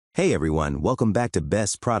Hey everyone, welcome back to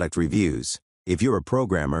Best Product Reviews. If you're a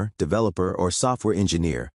programmer, developer, or software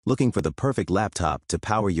engineer looking for the perfect laptop to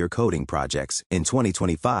power your coding projects in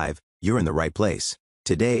 2025, you're in the right place.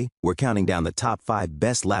 Today, we're counting down the top 5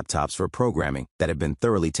 best laptops for programming that have been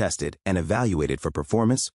thoroughly tested and evaluated for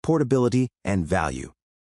performance, portability, and value.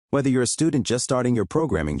 Whether you're a student just starting your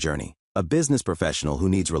programming journey, a business professional who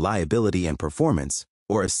needs reliability and performance,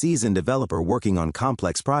 or a seasoned developer working on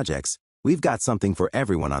complex projects, we've got something for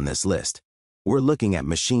everyone on this list. We're looking at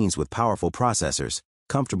machines with powerful processors,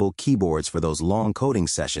 comfortable keyboards for those long coding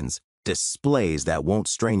sessions, displays that won't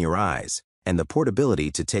strain your eyes, and the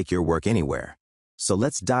portability to take your work anywhere. So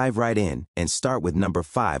let's dive right in and start with number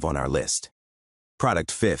 5 on our list.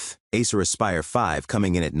 Product 5th, Acer Aspire 5.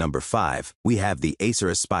 Coming in at number 5, we have the Acer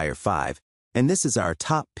Aspire 5, and this is our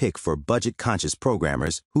top pick for budget-conscious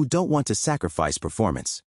programmers who don't want to sacrifice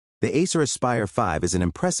performance. The Acer Aspire 5 is an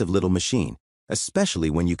impressive little machine,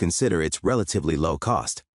 especially when you consider its relatively low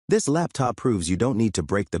cost. This laptop proves you don't need to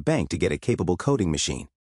break the bank to get a capable coding machine.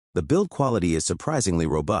 The build quality is surprisingly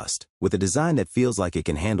robust, with a design that feels like it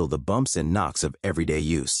can handle the bumps and knocks of everyday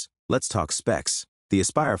use. Let's talk specs. The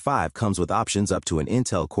Aspire 5 comes with options up to an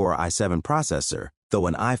Intel Core i7 processor, though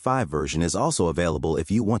an i5 version is also available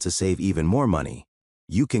if you want to save even more money.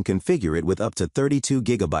 You can configure it with up to 32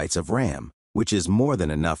 gigabytes of RAM, which is more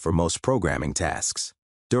than enough for most programming tasks.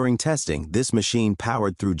 During testing, this machine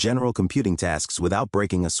powered through general computing tasks without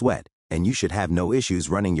breaking a sweat, and you should have no issues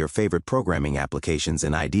running your favorite programming applications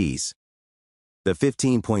and IDEs. The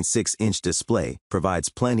 15.6-inch display provides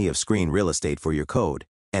plenty of screen real estate for your code,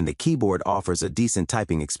 and the keyboard offers a decent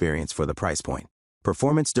typing experience for the price point.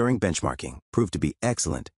 Performance during benchmarking proved to be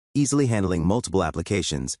excellent, easily handling multiple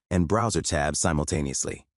applications and browser tabs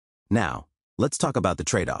simultaneously. Now, let's talk about the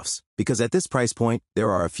trade-offs, because at this price point,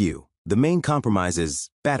 there are a few. The main compromise is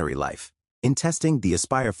battery life. In testing, the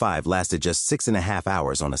Aspire 5 lasted just 6.5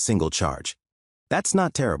 hours on a single charge. That's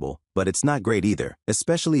not terrible, but it's not great either,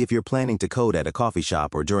 especially if you're planning to code at a coffee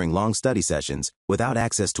shop or during long study sessions without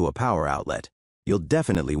access to a power outlet. You'll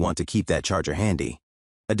definitely want to keep that charger handy.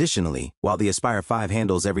 Additionally, while the Aspire 5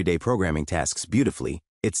 handles everyday programming tasks beautifully,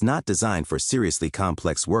 it's not designed for seriously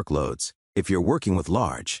complex workloads. If you're working with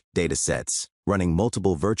large data sets, running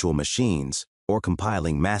multiple virtual machines, or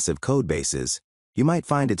compiling massive code bases, you might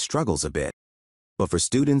find it struggles a bit. But for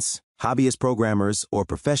students, hobbyist programmers, or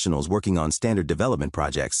professionals working on standard development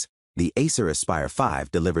projects, the Acer Aspire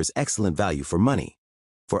 5 delivers excellent value for money.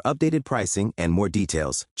 For updated pricing and more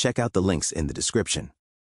details, check out the links in the description.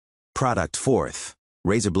 Product 4th,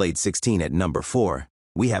 Razer Blade 16. At number 4,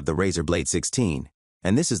 we have the Razer Blade 16.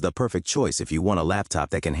 And this is the perfect choice if you want a laptop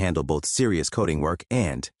that can handle both serious coding work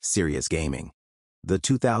and serious gaming. The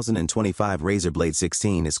 2025 Razer Blade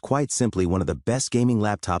 16 is quite simply one of the best gaming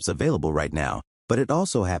laptops available right now, but it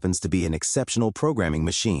also happens to be an exceptional programming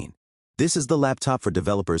machine. This is the laptop for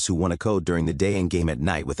developers who want to code during the day and game at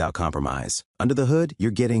night without compromise. Under the hood, you're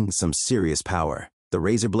getting some serious power. The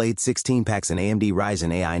Razer Blade 16 packs an AMD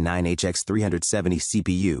Ryzen AI 9HX 370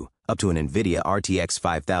 CPU, up to an NVIDIA RTX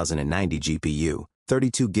 5090 GPU,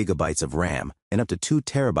 32 gigabytes of RAM, and up to 2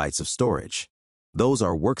 terabytes of storage. Those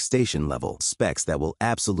are workstation-level specs that will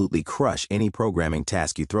absolutely crush any programming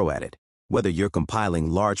task you throw at it. Whether you're compiling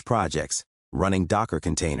large projects, running Docker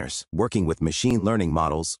containers, working with machine learning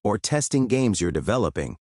models, or testing games you're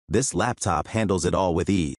developing, this laptop handles it all with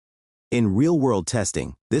ease. In real-world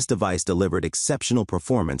testing, this device delivered exceptional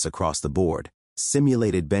performance across the board.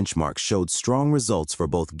 Simulated benchmarks showed strong results for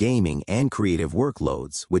both gaming and creative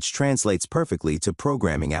workloads, which translates perfectly to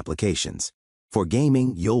programming applications. For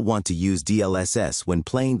gaming, you'll want to use DLSS when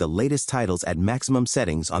playing the latest titles at maximum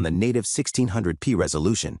settings on the native 1600p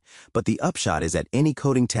resolution, but the upshot is that any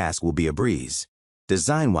coding task will be a breeze.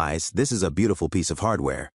 Design-wise, this is a beautiful piece of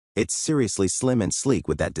hardware. It's seriously slim and sleek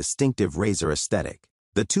with that distinctive Razer aesthetic.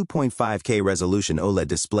 The 2.5K resolution OLED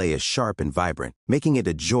display is sharp and vibrant, making it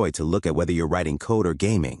a joy to look at whether you're writing code or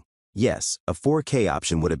gaming. Yes, a 4K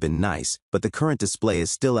option would have been nice, but the current display is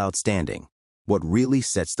still outstanding. What really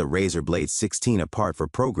sets the Razer Blade 16 apart for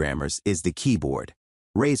programmers is the keyboard.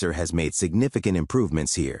 Razer has made significant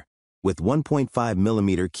improvements here, with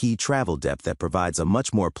 1.5mm key travel depth that provides a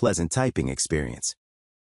much more pleasant typing experience.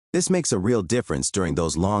 This makes a real difference during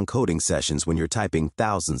those long coding sessions when you're typing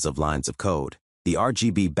thousands of lines of code. The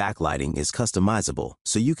RGB backlighting is customizable,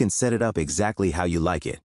 so you can set it up exactly how you like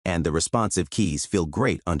it, and the responsive keys feel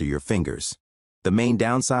great under your fingers. The main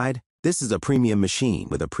downside? This is a premium machine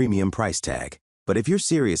with a premium price tag. But if you're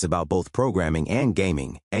serious about both programming and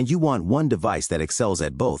gaming, and you want one device that excels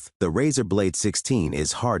at both, the Razer Blade 16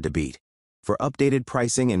 is hard to beat. For updated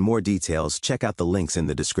pricing and more details, check out the links in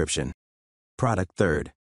the description. Product 3rd,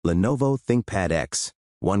 Lenovo ThinkPad X,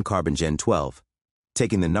 1 Carbon Gen 12.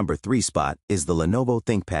 Taking the number 3 spot is the Lenovo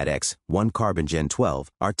ThinkPad X, 1 Carbon Gen 12,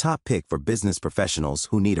 our top pick for business professionals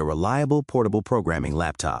who need a reliable portable programming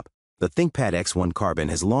laptop. The ThinkPad X1 Carbon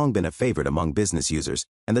has long been a favorite among business users,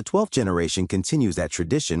 and the 12th generation continues that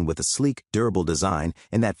tradition with a sleek, durable design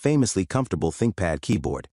and that famously comfortable ThinkPad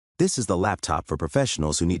keyboard. This is the laptop for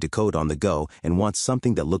professionals who need to code on the go and want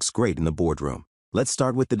something that looks great in the boardroom. Let's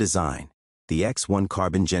start with the design. The X1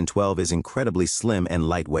 Carbon Gen 12 is incredibly slim and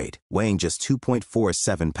lightweight, weighing just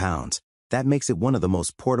 2.47 pounds. That makes it one of the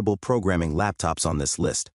most portable programming laptops on this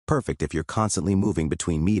list, perfect if you're constantly moving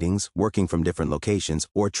between meetings, working from different locations,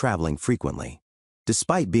 or traveling frequently.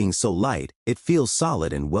 Despite being so light, it feels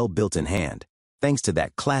solid and well built in hand, thanks to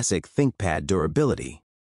that classic ThinkPad durability.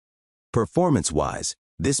 Performance-wise,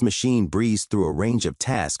 this machine breezed through a range of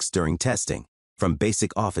tasks during testing. From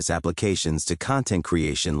basic office applications to content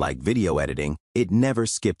creation like video editing, it never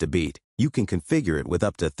skipped a beat. You can configure it with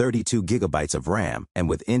up to 32 gigabytes of RAM, and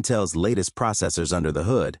with Intel's latest processors under the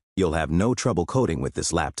hood, you'll have no trouble coding with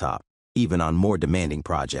this laptop, even on more demanding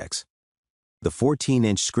projects. The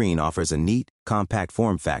 14-inch screen offers a neat, compact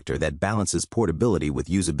form factor that balances portability with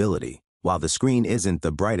usability. While the screen isn't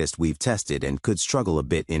the brightest we've tested and could struggle a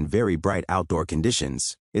bit in very bright outdoor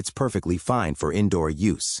conditions, it's perfectly fine for indoor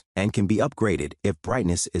use and can be upgraded if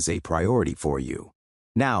brightness is a priority for you.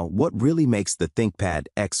 Now, what really makes the ThinkPad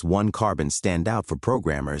X1 Carbon stand out for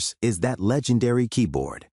programmers is that legendary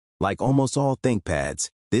keyboard. Like almost all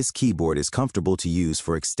ThinkPads, this keyboard is comfortable to use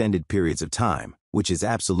for extended periods of time, which is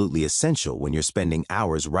absolutely essential when you're spending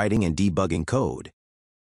hours writing and debugging code.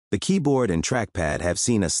 The keyboard and trackpad have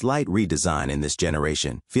seen a slight redesign in this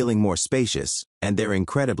generation, feeling more spacious, and they're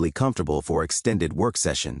incredibly comfortable for extended work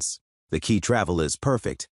sessions. The key travel is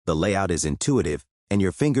perfect, the layout is intuitive, and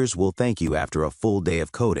your fingers will thank you after a full day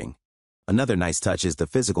of coding. Another nice touch is the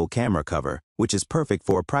physical camera cover, which is perfect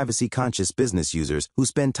for privacy-conscious business users who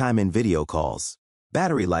spend time in video calls.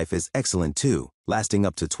 Battery life is excellent too, lasting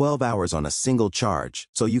up to 12 hours on a single charge,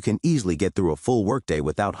 so you can easily get through a full workday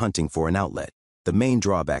without hunting for an outlet. The main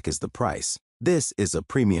drawback is the price. This is a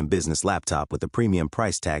premium business laptop with a premium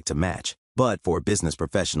price tag to match. But for business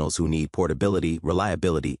professionals who need portability,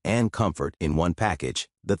 reliability, and comfort in one package,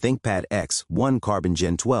 the ThinkPad X1 Carbon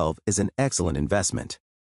Gen 12 is an excellent investment.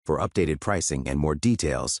 For updated pricing and more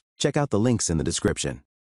details, check out the links in the description.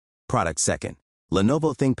 Product second.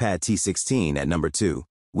 Lenovo ThinkPad T16 at number 2.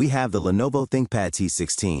 We have the Lenovo ThinkPad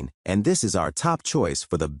T16, and this is our top choice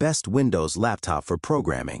for the best Windows laptop for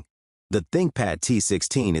programming. The ThinkPad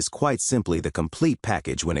T16 is quite simply the complete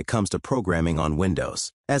package when it comes to programming on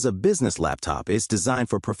Windows. As a business laptop, it's designed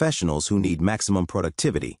for professionals who need maximum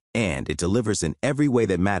productivity, and it delivers in every way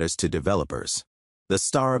that matters to developers. The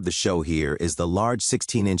star of the show here is the large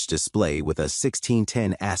 16-inch display with a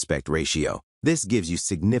 16:10 aspect ratio. This gives you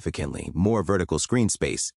significantly more vertical screen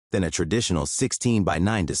space than a traditional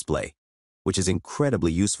 16:9 display, which is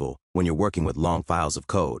incredibly useful when you're working with long files of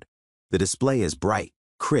code. The display is bright,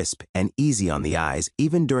 crisp, and easy on the eyes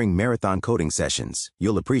even during marathon coding sessions.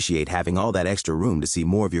 You'll appreciate having all that extra room to see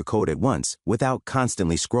more of your code at once without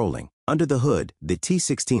constantly scrolling. Under the hood, the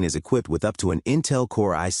T16 is equipped with up to an Intel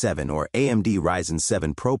Core i7 or AMD Ryzen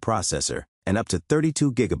 7 Pro processor and up to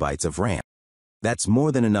 32 gigabytes of RAM. That's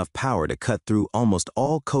more than enough power to cut through almost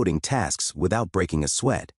all coding tasks without breaking a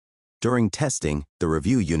sweat. During testing, the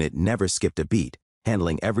review unit never skipped a beat,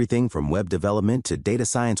 handling everything from web development to data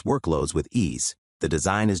science workloads with ease. The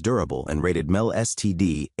design is durable and rated MEL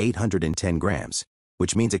STD 810 grams,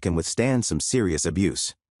 which means it can withstand some serious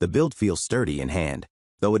abuse. The build feels sturdy in hand,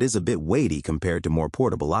 though it is a bit weighty compared to more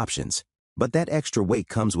portable options. But that extra weight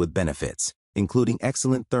comes with benefits, including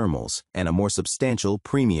excellent thermals and a more substantial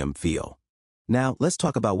premium feel. Now, let's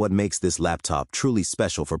talk about what makes this laptop truly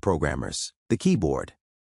special for programmers: the keyboard.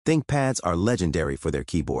 ThinkPads are legendary for their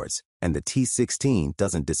keyboards, and the T16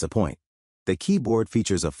 doesn't disappoint. The keyboard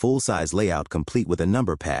features a full-size layout complete with a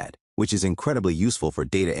number pad, which is incredibly useful for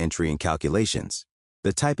data entry and calculations.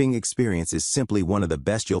 The typing experience is simply one of the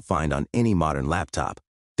best you'll find on any modern laptop.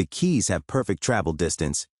 The keys have perfect travel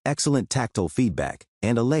distance, excellent tactile feedback,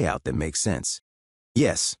 and a layout that makes sense.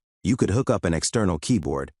 Yes, you could hook up an external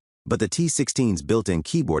keyboard, but the T16's built-in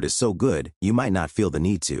keyboard is so good, you might not feel the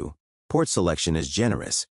need to. Port selection is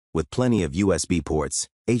generous, with plenty of USB ports,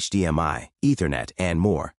 HDMI, Ethernet, and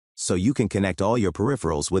more, so you can connect all your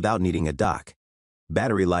peripherals without needing a dock.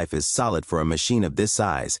 Battery life is solid for a machine of this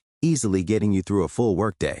size, easily getting you through a full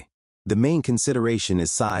workday. The main consideration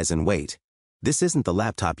is size and weight. This isn't the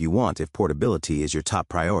laptop you want if portability is your top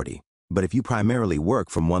priority, but if you primarily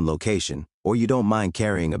work from one location, or you don't mind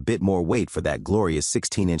carrying a bit more weight for that glorious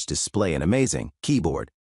 16-inch display and amazing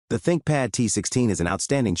keyboard, The ThinkPad T16 is an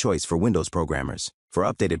outstanding choice for Windows programmers. For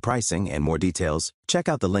updated pricing and more details, check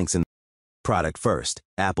out the links in the product first.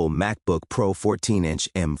 Apple MacBook Pro 14-inch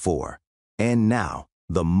M4. And now,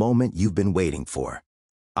 the moment you've been waiting for.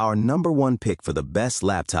 Our #1 pick for the best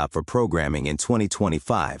laptop for programming in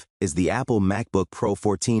 2025 is the Apple MacBook Pro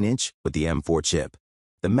 14-inch with the M4 chip.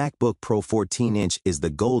 The MacBook Pro 14-inch is the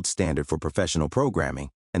gold standard for professional programming,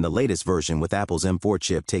 and the latest version with Apple's M4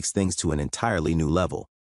 chip takes things to an entirely new level.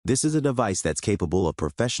 This is a device that's capable of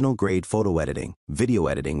professional-grade photo editing, video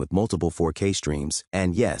editing with multiple 4K streams,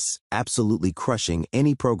 and yes, absolutely crushing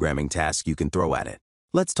any programming task you can throw at it.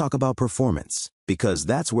 Let's talk about performance, because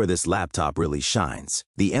that's where this laptop really shines.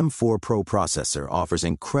 The M4 Pro processor offers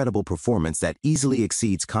incredible performance that easily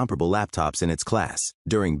exceeds comparable laptops in its class.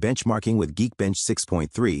 During benchmarking with Geekbench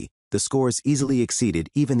 6.3, the scores easily exceeded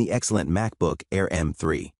even the excellent MacBook Air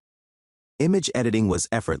M3. Image editing was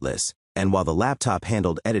effortless, and while the laptop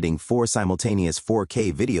handled editing 4 simultaneous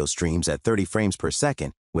 4K video streams at 30 frames per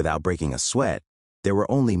second without breaking a sweat, there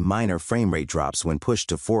were only minor frame rate drops when pushed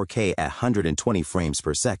to 4K at 120 frames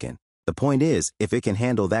per second. The point is, if it can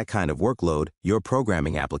handle that kind of workload, your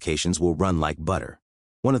programming applications will run like butter.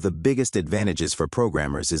 One of the biggest advantages for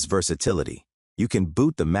programmers is versatility. You can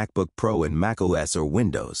boot the MacBook Pro in macOS or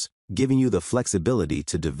Windows, giving you the flexibility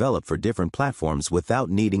to develop for different platforms without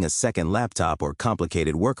needing a second laptop or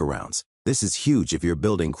complicated workarounds. This is huge if you're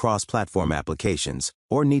building cross-platform applications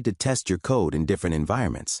or need to test your code in different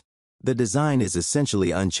environments. The design is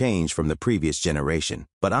essentially unchanged from the previous generation,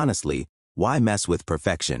 but honestly, why mess with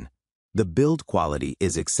perfection? The build quality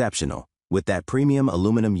is exceptional, with that premium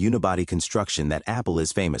aluminum unibody construction that Apple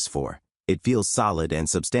is famous for. It feels solid and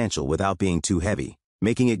substantial without being too heavy,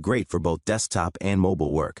 making it great for both desktop and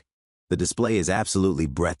mobile work. The display is absolutely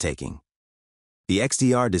breathtaking. The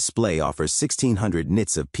XDR display offers 1600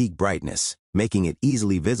 nits of peak brightness, making it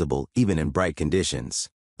easily visible even in bright conditions.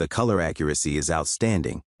 The color accuracy is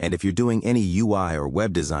outstanding, and if you're doing any UI or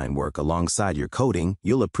web design work alongside your coding,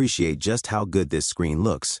 you'll appreciate just how good this screen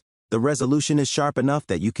looks. The resolution is sharp enough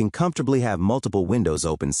that you can comfortably have multiple windows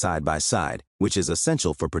open side by side, which is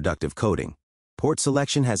essential for productive coding. Port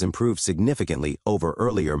selection has improved significantly over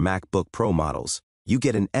earlier MacBook Pro models. You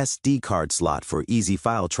get an SD card slot for easy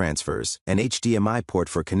file transfers, an HDMI port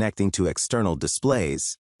for connecting to external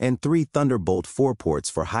displays, and 3 Thunderbolt 4 ports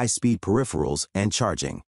for high-speed peripherals and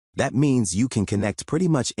charging. That means you can connect pretty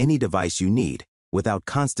much any device you need without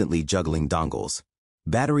constantly juggling dongles.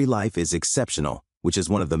 Battery life is exceptional, which is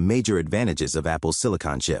one of the major advantages of Apple's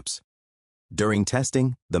silicon chips. During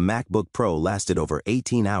testing, the MacBook Pro lasted over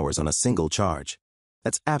 18 hours on a single charge.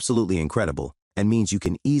 That's absolutely incredible and means you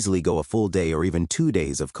can easily go a full day or even 2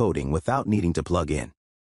 days of coding without needing to plug in.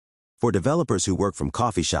 For developers who work from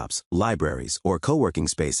coffee shops, libraries, or co-working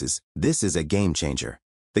spaces, this is a game changer.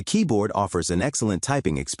 The keyboard offers an excellent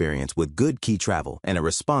typing experience with good key travel and a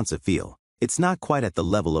responsive feel. It's not quite at the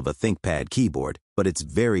level of a ThinkPad keyboard, but it's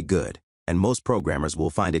very good, and most programmers will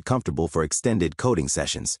find it comfortable for extended coding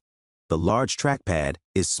sessions. The large trackpad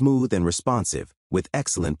is smooth and responsive, with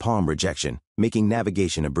excellent palm rejection, making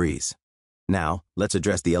navigation a breeze. Now, let's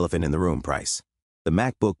address the elephant in the room: price. The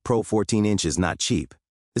MacBook Pro 14-inch is not cheap.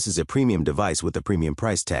 This is a premium device with a premium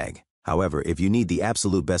price tag. However, if you need the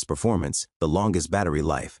absolute best performance, the longest battery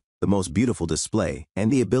life, the most beautiful display,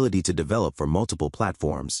 and the ability to develop for multiple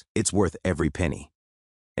platforms, it's worth every penny.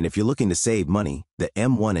 And if you're looking to save money, the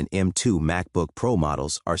M1 and M2 MacBook Pro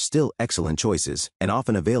models are still excellent choices and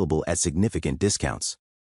often available at significant discounts.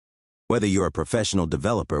 Whether you're a professional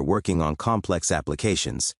developer working on complex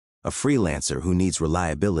applications, a freelancer who needs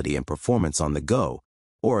reliability and performance on the go,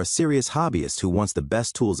 or a serious hobbyist who wants the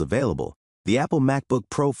best tools available, the Apple MacBook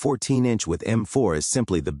Pro 14-inch with M4 is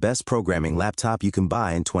simply the best programming laptop you can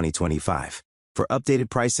buy in 2025. For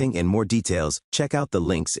updated pricing and more details, check out the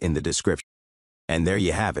links in the description. And there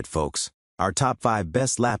you have it, folks. Our top 5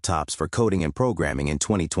 best laptops for coding and programming in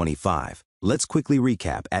 2025. Let's quickly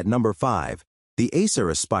recap. At number 5, the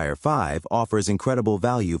Acer Aspire 5 offers incredible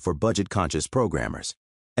value for budget-conscious programmers.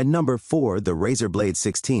 At number 4, the Razer Blade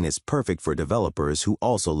 16 is perfect for developers who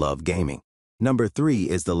also love gaming. Number 3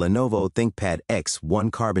 is the Lenovo ThinkPad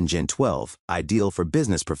X1 Carbon Gen 12, ideal for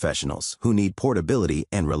business professionals who need portability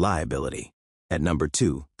and reliability. At number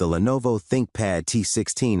 2, the Lenovo ThinkPad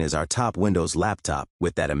T16 is our top Windows laptop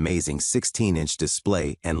with that amazing 16-inch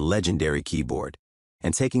display and legendary keyboard.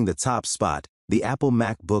 And taking the top spot, the Apple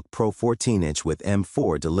MacBook Pro 14-inch with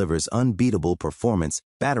M4 delivers unbeatable performance,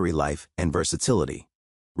 battery life, and versatility.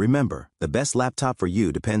 Remember, the best laptop for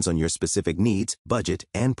you depends on your specific needs, budget,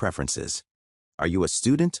 and preferences. Are you a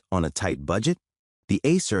student on a tight budget? The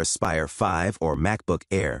Acer Aspire 5 or MacBook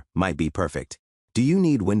Air might be perfect. Do you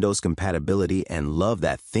need Windows compatibility and love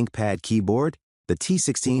that ThinkPad keyboard? The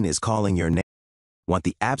T16 is calling your name. Want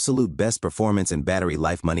the absolute best performance and battery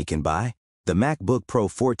life money can buy? The MacBook Pro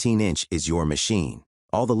 14-inch is your machine.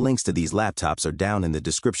 All the links to these laptops are down in the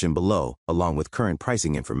description below, along with current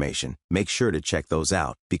pricing information. Make sure to check those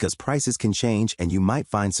out, because prices can change and you might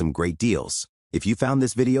find some great deals. If you found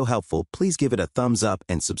this video helpful, please give it a thumbs up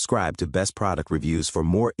and subscribe to Best Product Reviews for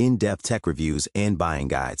more in-depth tech reviews and buying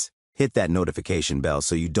guides. Hit that notification bell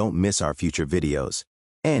so you don't miss our future videos.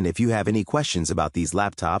 And if you have any questions about these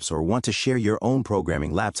laptops or want to share your own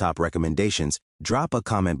programming laptop recommendations, drop a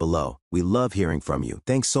comment below. We love hearing from you.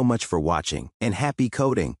 Thanks so much for watching, and happy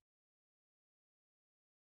coding!